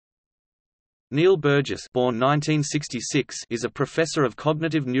Neil Burgess, born 1966, is a professor of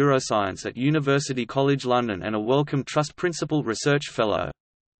cognitive neuroscience at University College London and a Wellcome Trust Principal Research Fellow.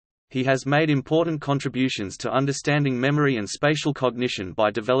 He has made important contributions to understanding memory and spatial cognition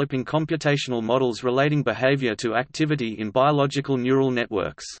by developing computational models relating behavior to activity in biological neural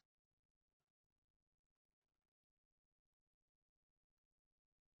networks.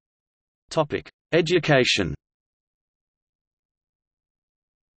 Education.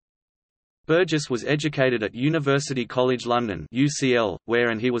 Burgess was educated at University College London (UCL),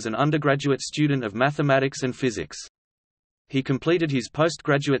 where he was an undergraduate student of mathematics and physics. He completed his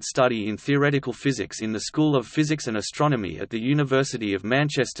postgraduate study in theoretical physics in the School of Physics and Astronomy at the University of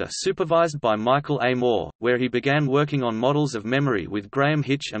Manchester, supervised by Michael A. Moore, where he began working on models of memory with Graham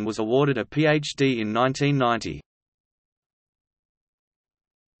Hitch and was awarded a PhD in 1990.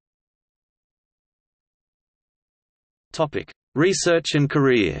 Research and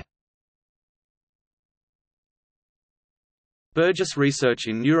career. Burgess' research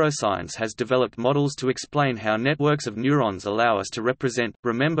in neuroscience has developed models to explain how networks of neurons allow us to represent,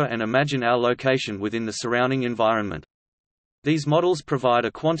 remember and imagine our location within the surrounding environment. These models provide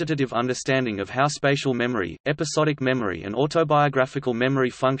a quantitative understanding of how spatial memory, episodic memory and autobiographical memory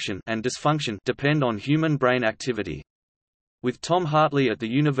function and dysfunction depend on human brain activity. With Tom Hartley at the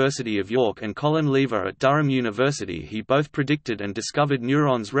University of York and Colin Lever at Durham University, he both predicted and discovered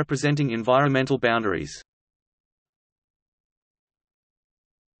neurons representing environmental boundaries.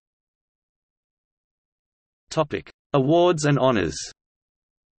 Awards and honours.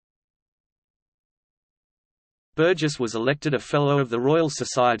 Burgess was elected a Fellow of the Royal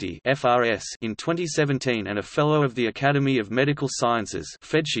Society (FRS) in 2017 and a Fellow of the Academy of Medical Sciences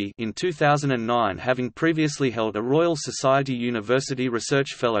 (FEDSci) in 2009, having previously held a Royal Society University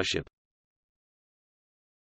Research Fellowship.